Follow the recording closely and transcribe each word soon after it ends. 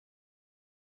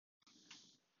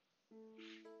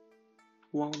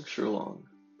Wang Shilong.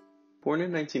 Born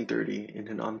in 1930 in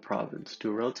Henan Province to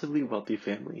a relatively wealthy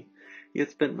family, he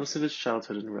had spent most of his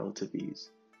childhood in relative ease.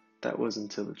 That was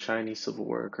until the Chinese Civil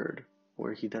War occurred,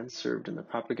 where he then served in the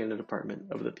propaganda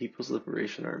department of the People's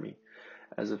Liberation Army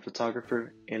as a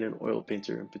photographer and an oil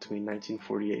painter between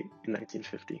 1948 and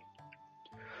 1950.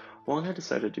 Wang had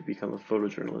decided to become a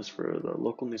photojournalist for the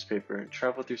local newspaper and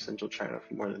traveled through central China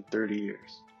for more than 30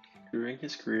 years. During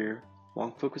his career,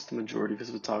 Wang focused the majority of his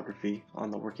photography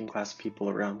on the working class people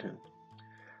around him.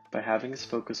 By having his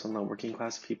focus on the working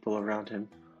class people around him,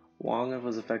 Wang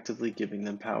was effectively giving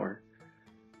them power.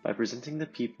 By presenting the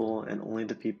people and only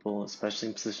the people, especially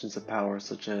in positions of power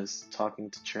such as talking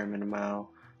to Chairman Mao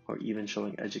or even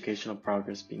showing educational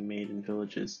progress being made in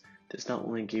villages, this not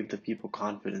only gave the people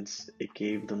confidence, it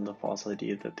gave them the false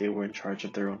idea that they were in charge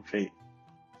of their own fate.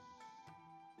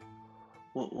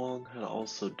 What Wang had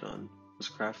also done was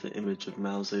craft the image of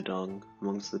Mao Zedong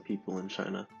amongst the people in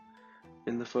China.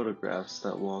 In the photographs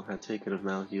that Wang had taken of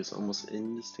Mao, he is almost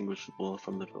indistinguishable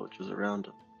from the villagers around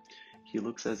him. He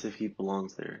looks as if he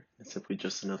belongs there and simply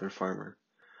just another farmer.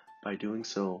 By doing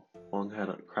so, Wang had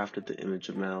crafted the image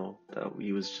of Mao that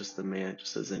he was just a man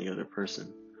just as any other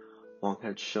person. Wang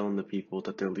had shown the people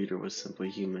that their leader was simply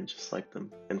human just like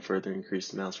them, and further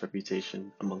increased Mao's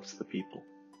reputation amongst the people.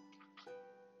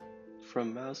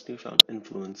 From Mao's newfound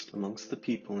influence amongst the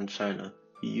people in China,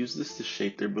 he used this to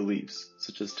shape their beliefs,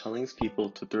 such as telling his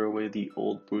people to throw away the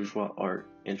old bourgeois art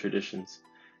and traditions,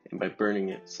 and by burning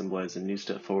it symbolized a new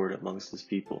step forward amongst his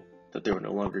people, that they were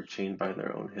no longer chained by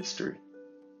their own history.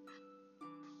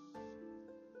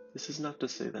 This is not to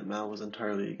say that Mao was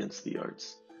entirely against the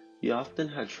arts. He often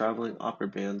had traveling opera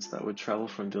bands that would travel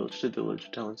from village to village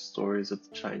telling stories of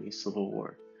the Chinese Civil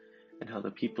War, and how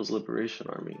the People's Liberation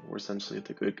Army were essentially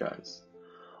the good guys.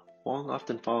 Wang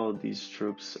often followed these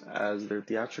tropes as their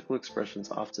theatrical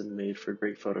expressions often made for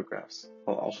great photographs,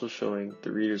 while also showing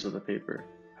the readers of the paper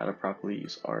how to properly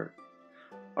use art.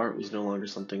 Art was no longer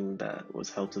something that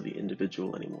was held to the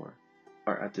individual anymore.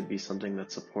 Art had to be something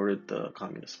that supported the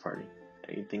Communist Party.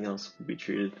 Anything else would be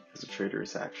treated as a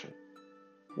traitorous action.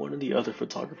 One of the other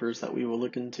photographers that we will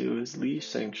look into is Li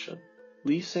Shangshun.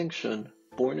 Li Shangshun,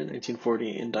 born in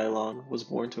 1940 in Dalian, was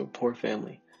born to a poor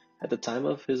family. At the time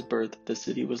of his birth, the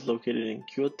city was located in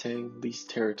Kuotang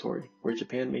leased territory, where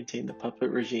Japan maintained the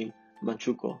puppet regime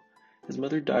Manchukuo. His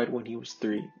mother died when he was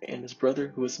 3, and his brother,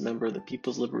 who was a member of the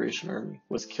People's Liberation Army,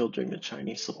 was killed during the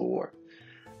Chinese Civil War.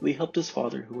 Li helped his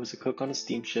father, who was a cook on a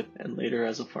steamship, and later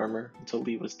as a farmer, until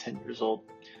Li was 10 years old.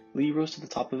 Li rose to the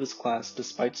top of his class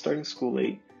despite starting school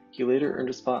late. He later earned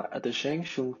a spot at the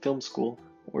Shangshun Film School,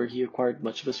 where he acquired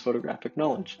much of his photographic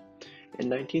knowledge. In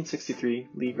 1963,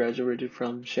 Li graduated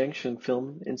from Shangshun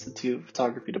Film Institute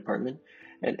Photography Department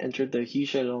and entered the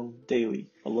Hizhidong Daily,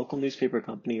 a local newspaper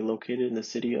company located in the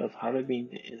city of Harbin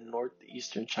in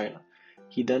northeastern China.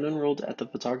 He then enrolled at the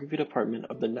photography department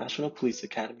of the National Police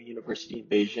Academy University in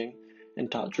Beijing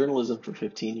and taught journalism for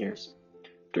 15 years.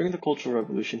 During the Cultural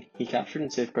Revolution, he captured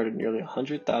and safeguarded nearly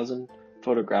 100,000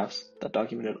 photographs that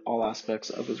documented all aspects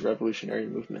of his revolutionary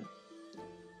movement.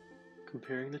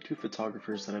 Comparing the two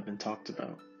photographers that have been talked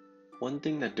about, one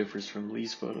thing that differs from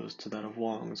Li's photos to that of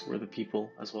Wang's were the people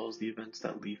as well as the events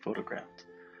that Li photographed.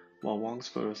 While Wang's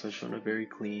photos have shown a very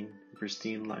clean and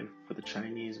pristine life for the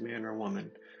Chinese man or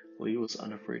woman, Li was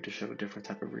unafraid to show a different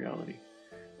type of reality.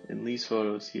 In Li's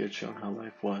photos, he had shown how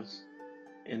life was.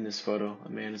 In this photo, a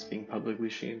man is being publicly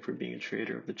shamed for being a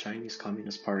traitor of the Chinese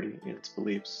Communist Party and its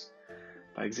beliefs.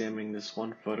 By examining this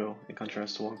one photo in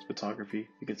contrast to Wang's photography,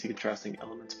 you can see contrasting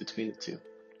elements between the two.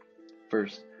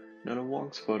 First, none of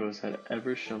Wang's photos had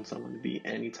ever shown someone to be in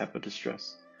any type of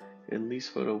distress. In Li's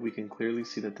photo, we can clearly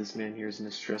see that this man here is in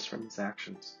distress from his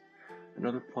actions.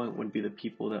 Another point would be the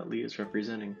people that Li is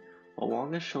representing. While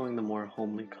Wang is showing the more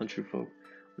homely country folk,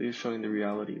 Li is showing the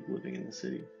reality of living in the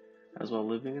city. As while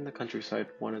living in the countryside,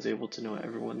 one is able to know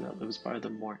everyone that lives by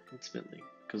them more intimately,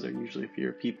 because there are usually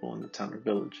fewer people in the town or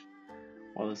village.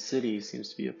 While the city seems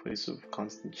to be a place of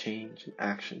constant change and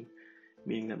action,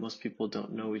 meaning that most people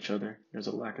don't know each other. There's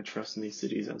a lack of trust in these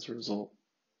cities as a result.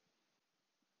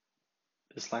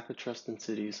 This lack of trust in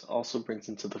cities also brings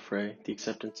into the fray the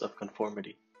acceptance of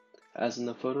conformity. As in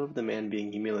the photo of the man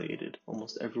being humiliated,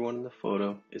 almost everyone in the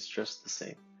photo is dressed the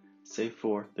same, save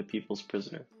for the people's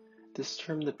prisoner. This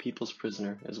term, the people's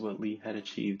prisoner, is what Li had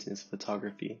achieved in his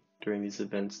photography during these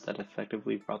events that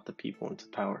effectively brought the people into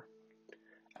power.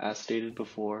 As stated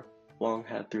before, Wang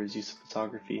had, through his use of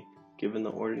photography, given the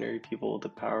ordinary people the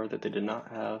power that they did not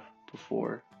have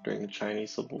before during the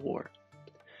Chinese Civil War.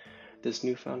 This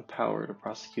newfound power to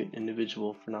prosecute an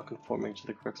individual for not conforming to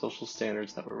the correct social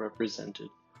standards that were represented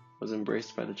was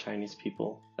embraced by the Chinese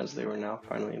people as they were now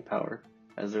finally in power,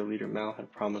 as their leader Mao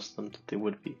had promised them that they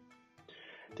would be.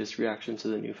 This reaction to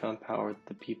the newfound power that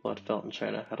the people had felt in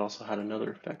China had also had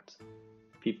another effect.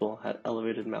 People had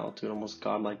elevated Mao to an almost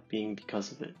godlike being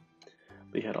because of it.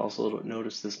 They had also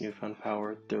noticed this newfound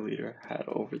power their leader had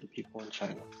over the people in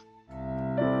China.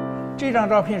 这张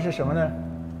照片是什么呢？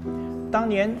当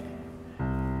年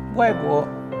外国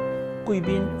贵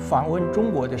宾访问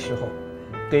中国的时候，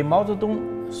给毛泽东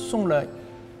送了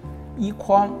一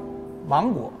筐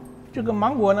芒果。这个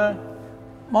芒果呢，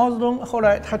毛泽东后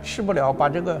来他吃不了，把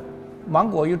这个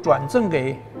芒果又转赠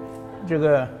给这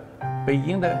个北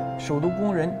京的首都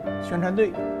工人宣传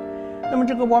队。那么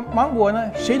这个芒果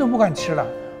呢，谁都不敢吃了。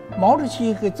毛主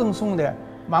席给赠送的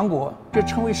芒果，这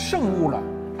成为圣物了。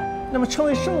那么成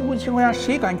为圣物的情况下，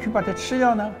谁敢去把它吃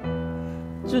掉呢？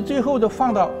最后都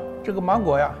放到这个芒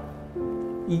果呀，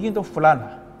已经都腐烂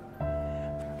了。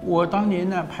我当年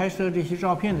呢拍摄这些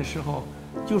照片的时候，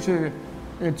就是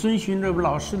遵循着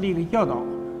老师的一个教导。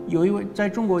在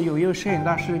中国有一位摄影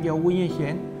大师叫温彦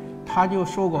贤，他就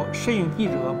说过，摄影记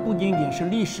者不仅仅是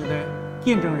历史的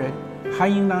见证人，还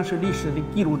应当是历史的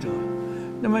记录者。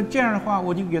那么这样的话，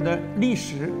我就觉得历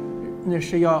史那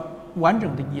是要完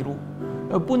整的记录，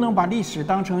不能把历史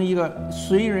当成一个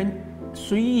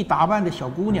随意打扮的小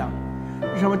姑娘，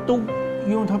什么都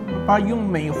用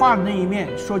美化的那一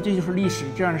面说这就是历史，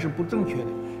这样是不正确的。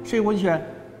所以我就想，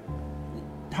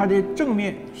它的正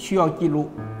面需要记录，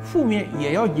负面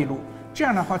也要记录，这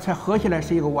样的话才合起来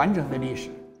是一个完整的历史。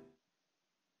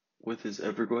With his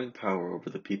ever-growing power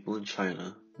over the people in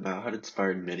China, Mao had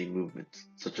inspired many movements,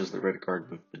 such as the Red Guard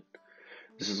movement.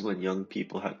 This is when young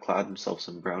people had clad themselves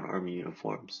in brown army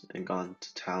uniforms and gone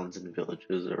to towns and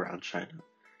villages around China,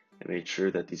 and made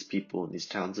sure that these people in these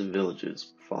towns and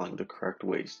villages were following the correct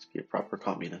ways to be a proper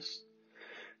communist.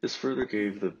 This further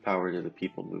gave the Power to the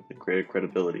People movement greater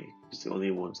credibility, because the only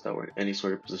ones that were in any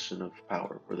sort of position of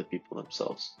power were the people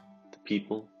themselves. The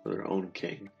people were their own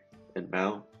king, and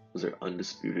Mao was their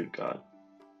undisputed god.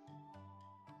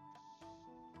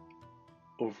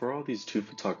 Overall, these two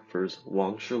photographers,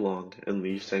 Wang Shilong and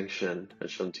Li Shangshen,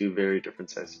 had shown two very different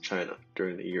sides of China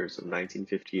during the years of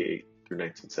 1958 through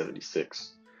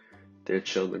 1976. They had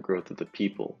shown the growth of the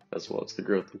people, as well as the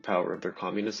growth and power of their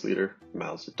communist leader,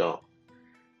 Mao Zedong.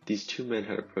 These two men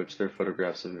had approached their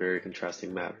photographs in very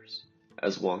contrasting matters.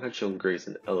 As Wang had shown grace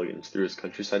and elegance through his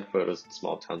countryside photos in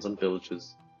small towns and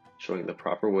villages, showing the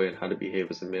proper way and how to behave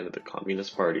as a man of the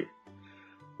Communist Party,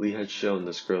 Li had shown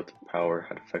this growth and power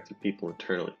had affected people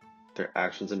internally. Their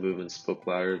actions and movements spoke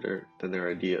louder than their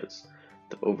ideas.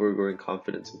 The overgrowing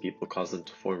confidence in people caused them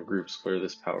to form groups where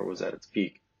this power was at its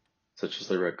peak, such as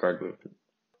the Red Guard movement,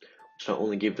 which not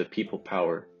only gave the people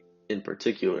power, in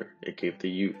particular, it gave the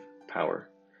youth power.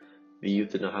 The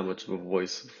youth did not have much of a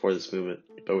voice before this movement,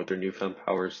 but with their newfound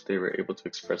powers, they were able to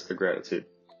express their gratitude,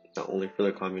 not only for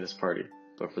the Communist Party,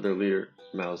 but for their leader,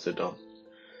 Mao Zedong.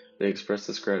 They expressed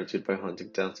this gratitude by hunting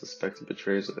down suspected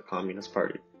betrayers of the Communist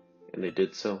Party, and they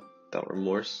did so without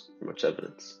remorse or much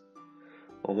evidence.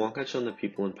 While Wang had shown the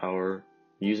people in power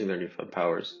using their newfound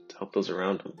powers to help those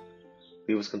around him,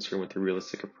 Li was concerned with the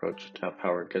realistic approach to how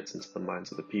power gets into the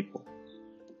minds of the people.